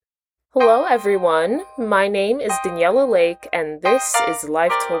Hello, everyone. My name is Daniela Lake, and this is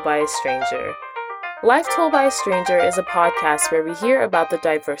Life Told by a Stranger. Life Told by a Stranger is a podcast where we hear about the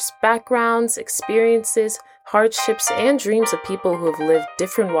diverse backgrounds, experiences, hardships, and dreams of people who have lived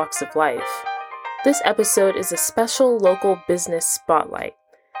different walks of life. This episode is a special local business spotlight.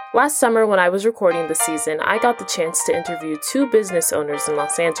 Last summer, when I was recording the season, I got the chance to interview two business owners in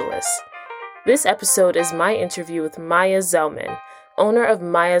Los Angeles. This episode is my interview with Maya Zellman, owner of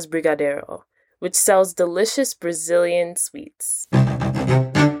Maya's Brigadeiro, which sells delicious Brazilian sweets.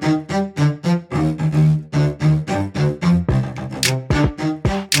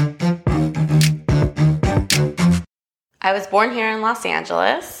 I was born here in Los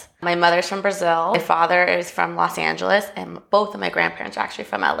Angeles. My mother's from Brazil. My father is from Los Angeles, and both of my grandparents are actually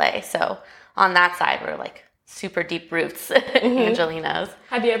from LA. So on that side, we're like super deep roots, Angelinos.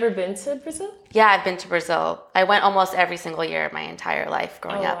 Have you ever been to Brazil? Yeah, I've been to Brazil. I went almost every single year of my entire life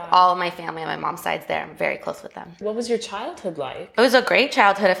growing up. Wow. All of my family on my mom's side's there. I'm very close with them. What was your childhood like? It was a great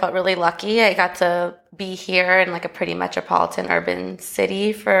childhood. I felt really lucky. I got to be here in like a pretty metropolitan urban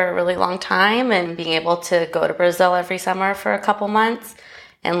city for a really long time, and being able to go to Brazil every summer for a couple months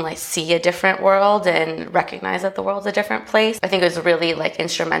and like see a different world and recognize that the world's a different place. I think it was really like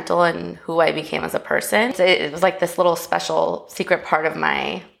instrumental in who I became as a person. So it was like this little special secret part of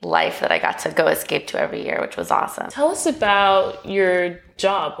my life that I got to go escape to every year, which was awesome. Tell us about your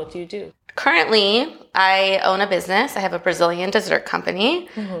job. What do you do? Currently, I own a business. I have a Brazilian dessert company.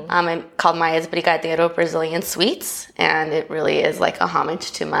 I'm called Maya's Brigadeiro Brazilian Sweets, and it really is like a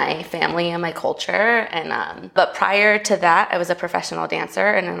homage to my family and my culture. And but prior to that, I was a professional dancer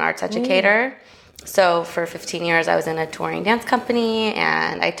and an arts educator. So for 15 years, I was in a touring dance company,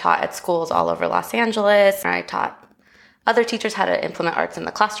 and I taught at schools all over Los Angeles. I taught other teachers how to implement arts in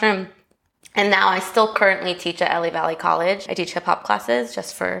the classroom. And now I still currently teach at LA Valley College. I teach hip-hop classes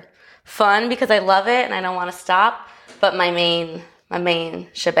just for fun because I love it and I don't want to stop. But my main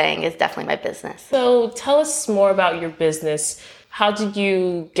shebang is definitely my business. So tell us more about your business. How did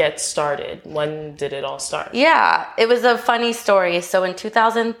you get started? When did it all start? Yeah, it was a funny story. So in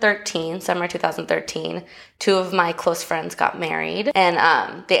 2013, summer 2013, two of my close friends got married,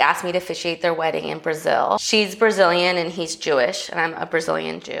 and they asked me to officiate their wedding in Brazil. She's Brazilian and he's Jewish, and I'm a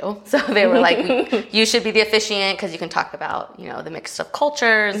Brazilian Jew. So they were like, you should be the officiant because you can talk about, you know, the mix of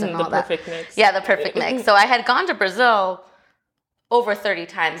cultures and all that. The perfect mix. Yeah, the perfect mix. So I had gone to Brazil over 30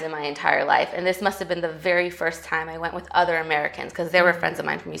 times in my entire life. And this must have been the very first time I went with other Americans because they were friends of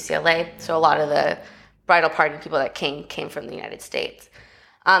mine from UCLA. So a lot of the bridal party people that came from the United States.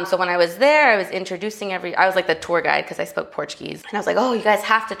 So when I was there, I was introducing I was like the tour guide because I spoke Portuguese. And I was like, oh, you guys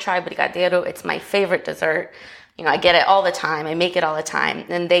have to try brigadeiro. It's my favorite dessert. You know, I get it all the time. I make it all the time.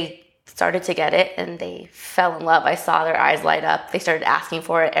 And they started to get it and they fell in love. I saw their eyes light up. They started asking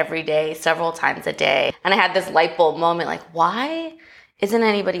for it every day, several times a day. And I had this light bulb moment like, why isn't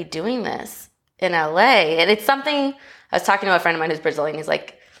anybody doing this in LA? And it's something, I was talking to a friend of mine who's Brazilian. He's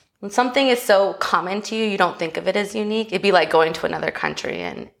like, when something is so common to you, you don't think of it as unique. It'd be like going to another country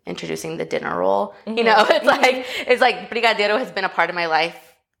and introducing the dinner roll. You know, it's like brigadeiro has been a part of my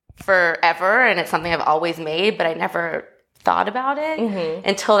life forever. And it's something I've always made, but I never thought about it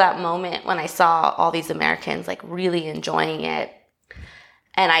until that moment when I saw all these Americans like really enjoying it.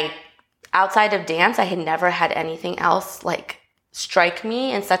 And outside of dance, I had never had anything else like strike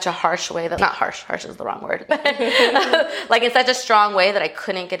me in such a harsh way that, not harsh is the wrong word, but like in such a strong way that I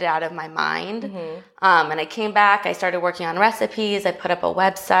couldn't get it out of my mind. And I came back, I started working on recipes, I put up a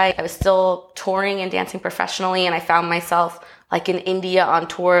website, I was still touring and dancing professionally, and I found myself like in India on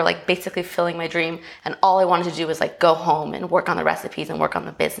tour, like basically fulfilling my dream. And all I wanted to do was like go home and work on the recipes and work on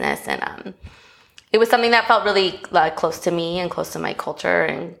the business. And it was something that felt really close to me and close to my culture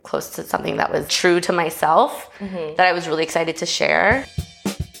and close to something that was true to myself that I was really excited to share.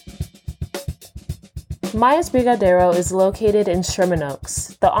 Maya's Brigadeiro is located in Sherman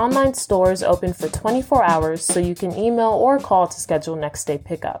Oaks. The online store is open for 24 hours, so you can email or call to schedule next day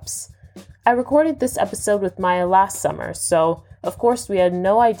pickups. I recorded this episode with Maya last summer, so of course we had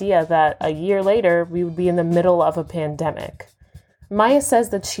no idea that a year later we would be in the middle of a pandemic. Maya says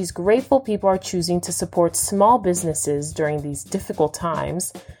that she's grateful people are choosing to support small businesses during these difficult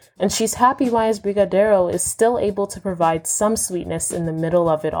times, and she's happy Maya's Brigadeiro is still able to provide some sweetness in the middle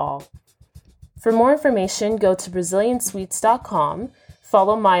of it all. For more information, go to BrazilianSweets.com,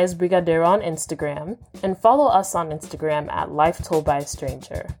 follow Maya's Brigadeiro on Instagram, and follow us on Instagram at Life Told by a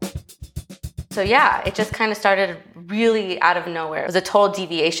Stranger. So yeah, it just kind of started really out of nowhere. It was a total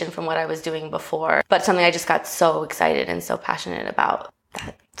deviation from what I was doing before, but something I just got so excited and so passionate about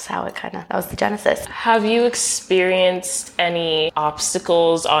that that's how that was the genesis. Have you experienced any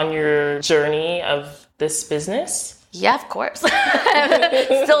obstacles on your journey of this business? Yeah, of course.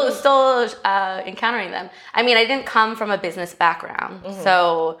 still encountering them. I mean, I didn't come from a business background. Mm-hmm.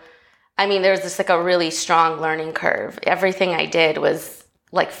 So, I mean, there's just like a really strong learning curve. Everything I did was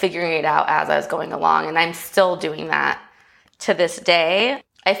like figuring it out as I was going along. And I'm still doing that to this day.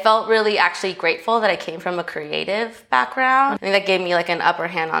 I felt really actually grateful that I came from a creative background. I think that gave me like an upper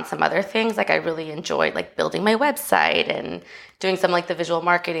hand on some other things. Like I really enjoyed like building my website and doing some like the visual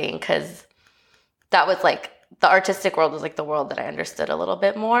marketing, because that was like the artistic world was like the world that I understood a little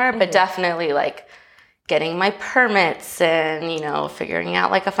bit more. Mm-hmm. But definitely like getting my permits and, you know, figuring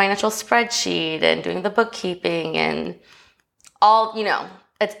out like a financial spreadsheet and doing the bookkeeping and all, you know,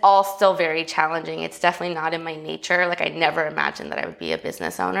 it's all still very challenging. It's definitely not in my nature. Like I never imagined that I would be a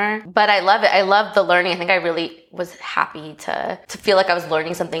business owner, but I love it. I love the learning. I think I really was happy to feel like I was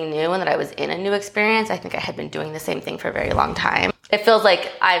learning something new and that I was in a new experience. I think I had been doing the same thing for a very long time. It feels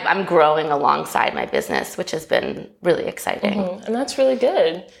like I'm growing alongside my business, which has been really exciting. Mm-hmm. And that's really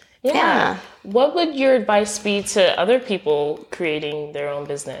good. Yeah. What would your advice be to other people creating their own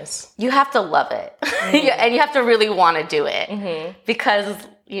business? You have to love it. Mm-hmm. And you have to really want to do it. Mm-hmm. Because,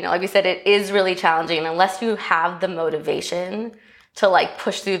 you know, like we said, it is really challenging. And unless you have the motivation to like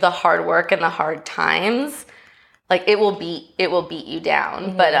push through the hard work and the hard times, like it will beat you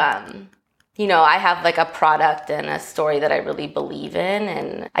down. Mm-hmm. But, you know, I have like a product and a story that I really believe in,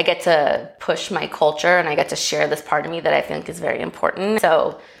 and I get to push my culture and I get to share this part of me that I think is very important.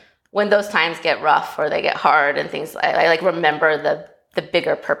 So when those times get rough or they get hard and things, I like remember the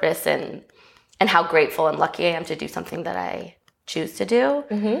bigger purpose and how grateful and lucky I am to do something that I choose to do.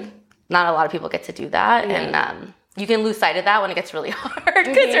 Mm-hmm. Not a lot of people get to do that. Yeah. And you can lose sight of that when it gets really hard,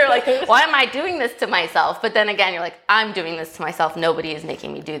 because you're like, why am I doing this to myself? But then again, you're like, I'm doing this to myself. Nobody is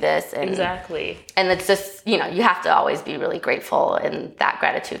making me do this. And, exactly. And it's just, you know, you have to always be really grateful, and that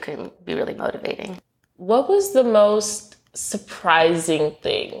gratitude can be really motivating. What was the most surprising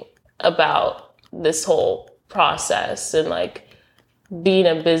thing about this whole process and like being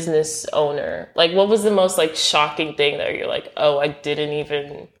a business owner? Like what was the most like shocking thing that you're like, oh, I didn't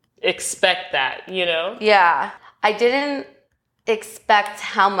even expect that, you know? Yeah. I didn't expect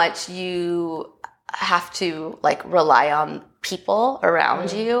how much you have to like rely on people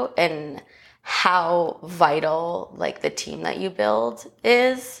around you, and how vital like the team that you build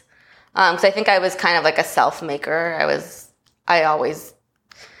is. Because I think I was kind of like a self-maker. I always,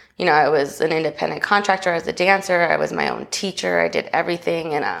 you know, I was an independent contractor. I was a dancer. I was my own teacher. I did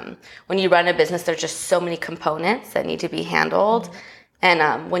everything. And when you run a business, there's just so many components that need to be handled. Mm-hmm.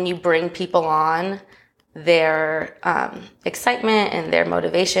 And when you bring people on, their excitement and their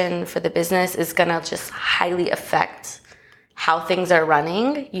motivation for the business is going to just highly affect how things are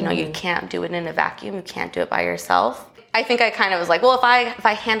running. You know, you can't do it in a vacuum. You can't do it by yourself. I think I kind of was like, well, if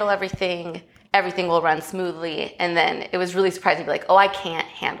I handle everything will run smoothly. And then it was really surprising to be like, oh, I can't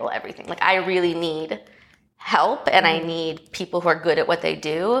handle everything. Like I really need help, and I need people who are good at what they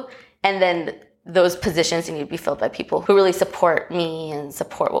do. And then those positions need to be filled by people who really support me and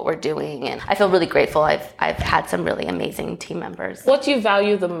support what we're doing. And I feel really grateful. I've had some really amazing team members. What do you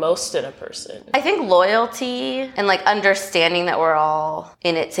value the most in a person? I think loyalty and like understanding that we're all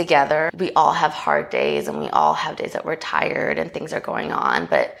in it together. We all have hard days, and we all have days that we're tired and things are going on.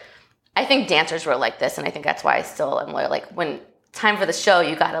 But I think dancers were like this, and I think that's why I still am loyal. Like when time for the show,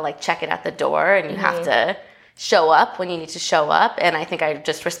 you got to like check it at the door, and you have to show up when you need to show up. And I think I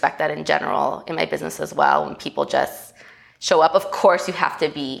just respect that in general in my business as well. When people just show up, of course you have to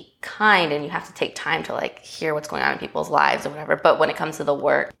be kind and you have to take time to like hear what's going on in people's lives or whatever. But when it comes to the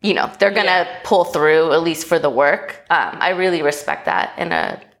work, you know, they're going to pull through, at least for the work. I really respect that in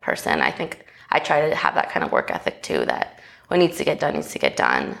a person. I think I try to have that kind of work ethic too, that what needs to get done needs to get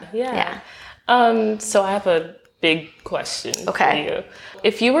done. Yeah. So I have a big question for you.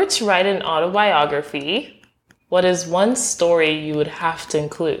 If you were to write an autobiography, what is one story you would have to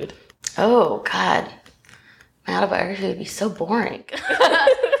include? Oh, God. My autobiography would be so boring.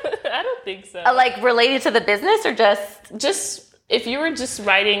 I don't think so. Like related to the business or just? Just if you were just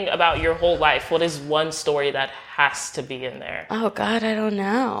writing about your whole life, what is one story that has to be in there? Oh, God, I don't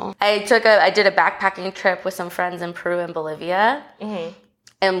know. I did a backpacking trip with some friends in Peru and Bolivia. Mm-hmm.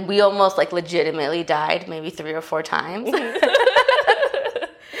 And we almost like legitimately died maybe 3 or 4 times.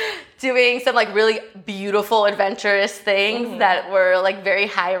 Doing some like really beautiful, adventurous things that were like very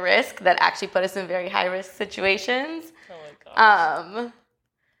high risk, that actually put us in very high risk situations. Oh my gosh.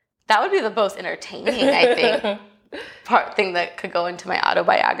 That would be the most entertaining, I think, thing that could go into my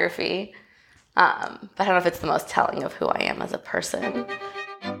autobiography. But I don't know if it's the most telling of who I am as a person.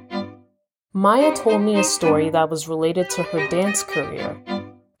 Maya told me a story that was related to her dance career.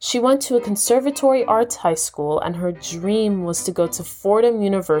 She went to a conservatory arts high school, and her dream was to go to Fordham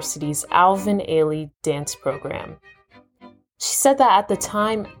University's Alvin Ailey dance program. She said that at the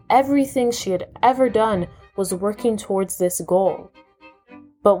time, everything she had ever done was working towards this goal.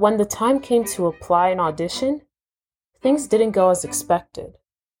 But when the time came to apply and audition, things didn't go as expected.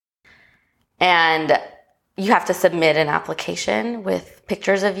 And you have to submit an application with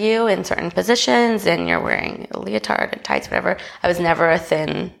pictures of you in certain positions, and you're wearing a leotard and tights, whatever. I was never a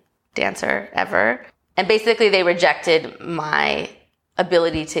thin dancer, ever. And basically, they rejected my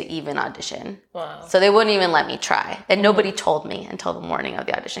ability to even audition. Wow. So they wouldn't even let me try. And nobody told me until the morning of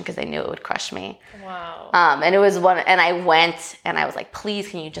the audition because they knew it would crush me. Wow. And it was and I went and I was like, please,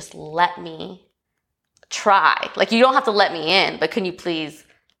 can you just let me try? Like, you don't have to let me in, but can you please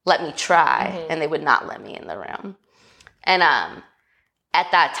let me try? Mm-hmm. And they would not let me in the room. And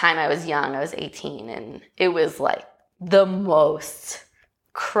at that time, I was young. I was 18. And it was like the most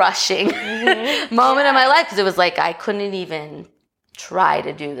crushing moment of my life, because it was like I couldn't even try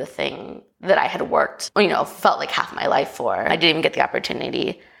to do the thing that I had worked, felt like half my life for. I didn't even get the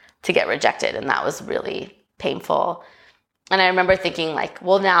opportunity to get rejected, and that was really painful. And I remember thinking, like,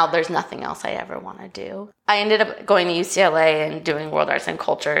 well, now there's nothing else I ever want to do. I ended up going to UCLA and doing World Arts and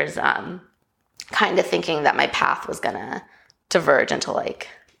Cultures, kind of thinking that my path was going to diverge into, like,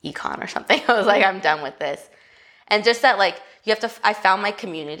 econ or something. I was like, I'm done with this. And just that, like, I found my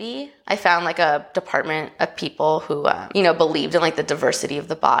community. I found, like, a department of people who, believed in, like, the diversity of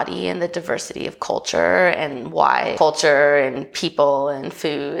the body and the diversity of culture, and why culture and people and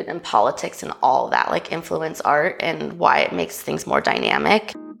food and politics and all that, like, influence art, and why it makes things more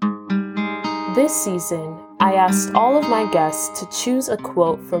dynamic. This season, I asked all of my guests to choose a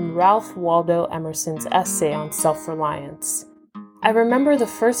quote from Ralph Waldo Emerson's essay on self-reliance. I remember the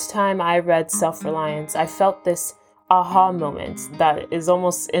first time I read Self-Reliance, I felt this aha moment that is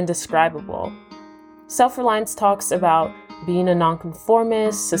almost indescribable. Self-Reliance talks about being a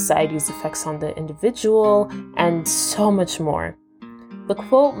nonconformist, society's effects on the individual, and so much more. The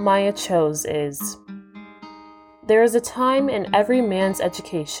quote Maya chose is, "There is a time in every man's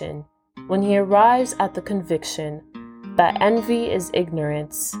education when he arrives at the conviction that envy is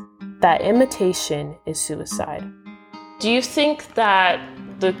ignorance, that imitation is suicide." Do you think that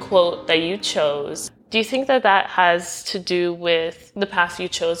the quote that you chose, do you think that that has to do with the path you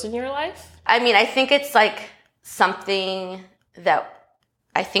chose in your life? I mean, I think it's like something that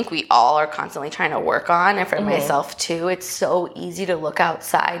I think we all are constantly trying to work on. And for myself too, it's so easy to look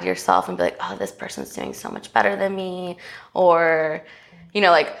outside yourself and be like, oh, this person's doing so much better than me. Or,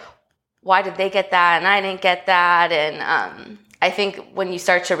 like, why did they get that and I didn't get that? And I think when you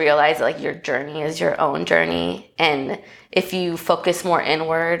start to realize that, like, your journey is your own journey, and if you focus more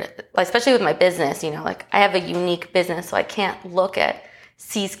inward, especially with my business, like, I have a unique business, so I can't look at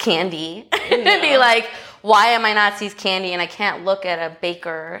See's Candy and be like, why am I not See's Candy? And I can't look at a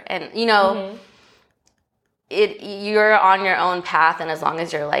baker, and you're on your own path, and as long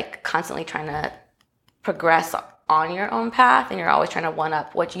as you're, like, constantly trying to progress on your own path, and you're always trying to one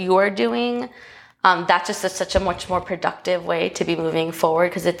up what you're doing, that's just such a much more productive way to be moving forward,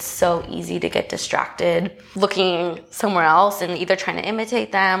 because it's so easy to get distracted looking somewhere else and either trying to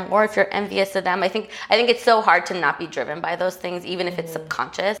imitate them, or if you're envious of them. I think it's so hard to not be driven by those things, even if it's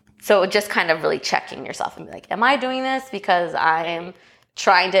subconscious. So just kind of really checking yourself and be like, am I doing this because I'm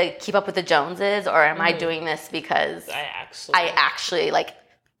trying to keep up with the Joneses, or am I doing this because I actually like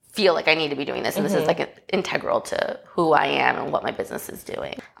feel like I need to be doing this, and this is like integral to who I am and what my business is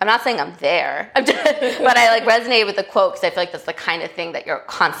doing. I'm not saying I'm there, but I like resonate with the quote, because I feel like that's the kind of thing that you're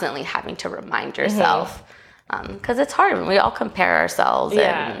constantly having to remind yourself, because it's hard when we all compare ourselves,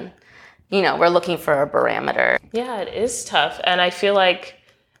 and we're looking for a barometer. Yeah, it is tough, and I feel like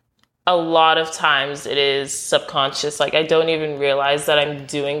a lot of times it is subconscious. Like, I don't even realize that I'm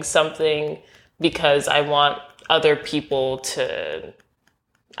doing something because I want other people to,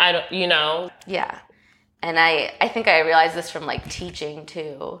 Yeah. And I think I realized this from, like, teaching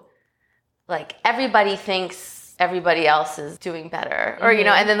too. Like, everybody thinks everybody else is doing better, or,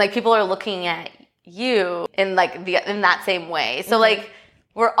 and then, like, people are looking at you in, like, in that same way. So, like,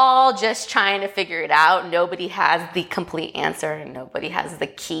 we're all just trying to figure it out. Nobody has the complete answer, and nobody has the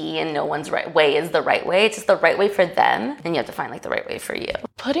key, and no one's right way is the right way. It's just the right way for them, and you have to find, like, the right way for you.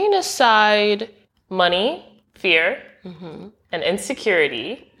 Putting aside money, fear, and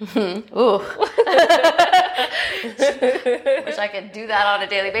insecurity. Ooh. Wish I could do that on a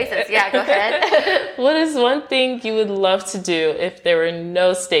daily basis. Yeah, go ahead. What is one thing you would love to do if there were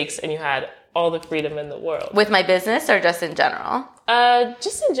no stakes and you had all the freedom in the world? With my business, or just in general?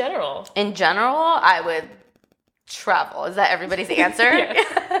 Just in general. In general, I would travel. Is that everybody's answer?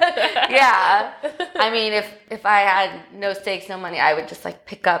 Yeah. I mean, if I had no stakes, no money, I would just like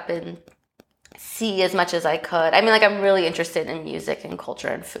pick up and see as much as I could. I mean, like, I'm really interested in music and culture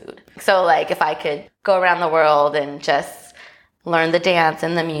and food. So like if I could go around the world and just learn the dance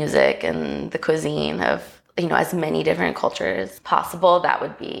and the music and the cuisine of, you know, as many different cultures possible, that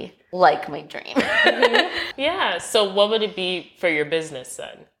would be like my dream. Yeah. So what would it be for your business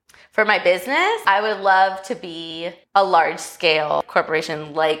then? For my business, I would love to be a large scale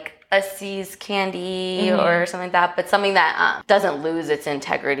corporation like a See's Candy or something like that, but something that doesn't lose its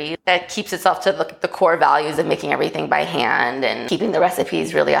integrity, that keeps itself to the core values of making everything by hand and keeping the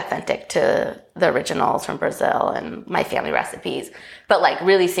recipes really authentic to the originals from Brazil and my family recipes, but like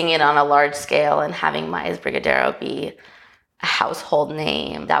really seeing it on a large scale and having Maya's Brigadeiro be a household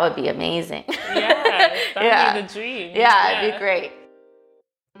name. That would be amazing. Yeah, that would be the dream. Yeah, it'd be great.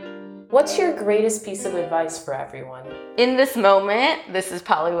 What's your greatest piece of advice for everyone? In this moment, this is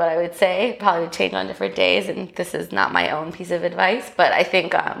probably what I would say. Probably would change on different days, and this is not my own piece of advice, but I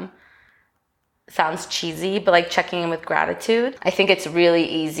think sounds cheesy, but like checking in with gratitude. I think it's really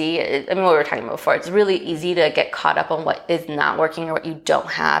easy. I mean, what we were talking about before, it's really easy to get caught up on what is not working or what you don't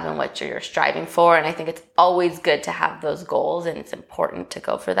have and what you're striving for. And I think it's always good to have those goals, and it's important to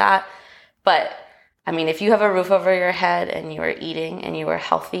go for that. But I mean, if you have a roof over your head and you are eating and you are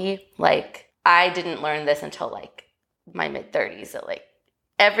healthy, like, I didn't learn this until like my mid-30s. So like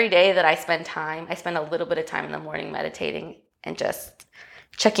every day that I spend a little bit of time in the morning meditating and just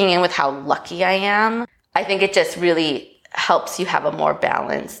checking in with how lucky I am. I think it just really helps you have a more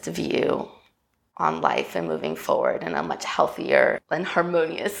balanced view on life and moving forward, and a much healthier and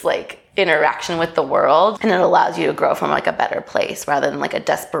harmonious like interaction with the world. And it allows you to grow from like a better place rather than like a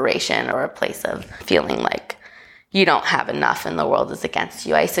desperation or a place of feeling like you don't have enough and the world is against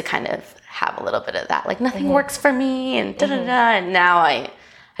you. I used to kind of have a little bit of that, like nothing works for me and da-da-da. And now I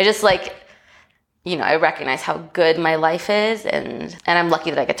just like, you know, I recognize how good my life is, and I'm lucky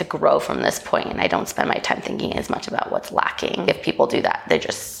that I get to grow from this point, and I don't spend my time thinking as much about what's lacking. If people do that, they're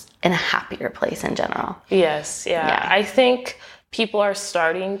just in a happier place in general. Yes, yeah. I think people are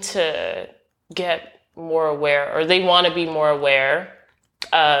starting to get more aware, or they want to be more aware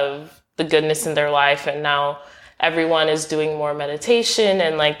of the goodness in their life, and now everyone is doing more meditation,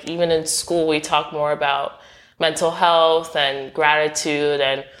 and like even in school we talk more about mental health and gratitude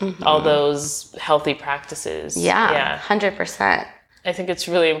and all those healthy practices. Yeah, 100%. I think it's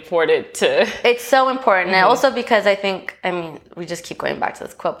really important to... It's so important. And also because I think, I mean, we just keep going back to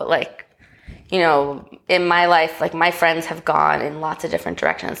this quote, but like, you know, in my life, like my friends have gone in lots of different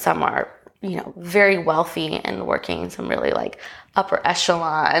directions. Some are, you know, very wealthy and working in some really like upper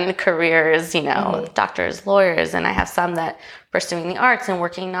echelon careers, you know, doctors, lawyers. And I have some that pursuing the arts and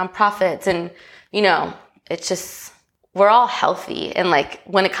working nonprofits. And, you know, it's just, we're all healthy. And like,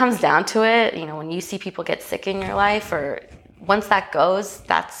 when it comes down to it, you know, when you see people get sick in your life, or once that goes,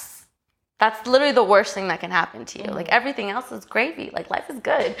 that's literally the worst thing that can happen to you. Like everything else is gravy. Like life is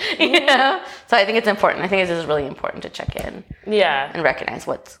good, you know? So I think it's important. I think it's just really important to check in. Yeah. And recognize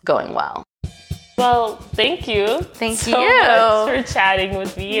what's going well. Well, thank you. Thank so you much for chatting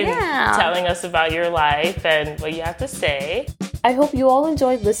with me and telling us about your life and what you have to say. I hope you all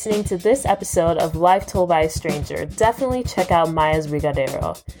enjoyed listening to this episode of Life Told by a Stranger. Definitely check out Maya's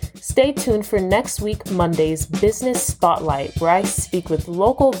Brigadeiro. Stay tuned for next week, Monday's Business Spotlight, where I speak with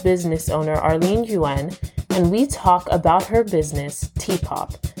local business owner Arlene Yuen, and we talk about her business, Tea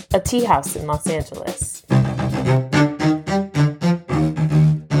Pop, a tea house in Los Angeles.